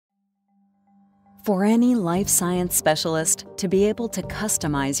For any life science specialist, to be able to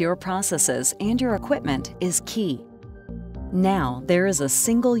customize your processes and your equipment is key. Now, there is a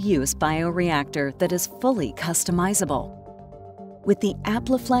single-use bioreactor that is fully customizable. With the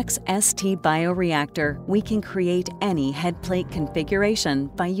AppliFlex ST bioreactor, we can create any headplate configuration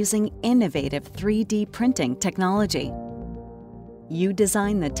by using innovative 3D printing technology. You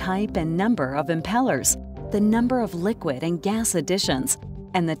design the type and number of impellers, the number of liquid and gas additions,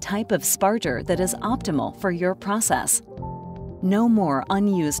 and the type of sparger that is optimal for your process. No more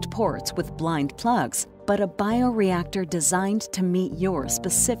unused ports with blind plugs, but a bioreactor designed to meet your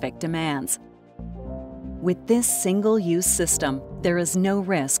specific demands. With this single-use system, there is no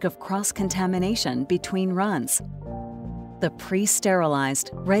risk of cross-contamination between runs. The pre-sterilized,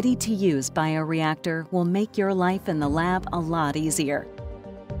 ready-to-use bioreactor will make your life in the lab a lot easier.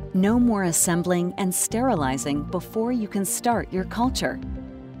 No more assembling and sterilizing before you can start your culture.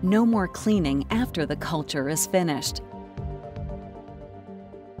 No more cleaning after the culture is finished.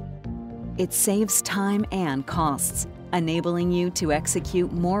 It saves time and costs, enabling you to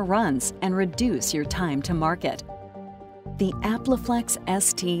execute more runs and reduce your time to market. The AppliFlex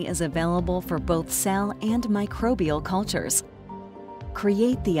ST is available for both cell and microbial cultures.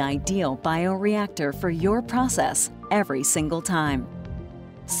 Create the ideal bioreactor for your process every single time.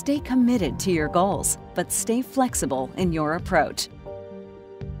 Stay committed to your goals, but stay flexible in your approach.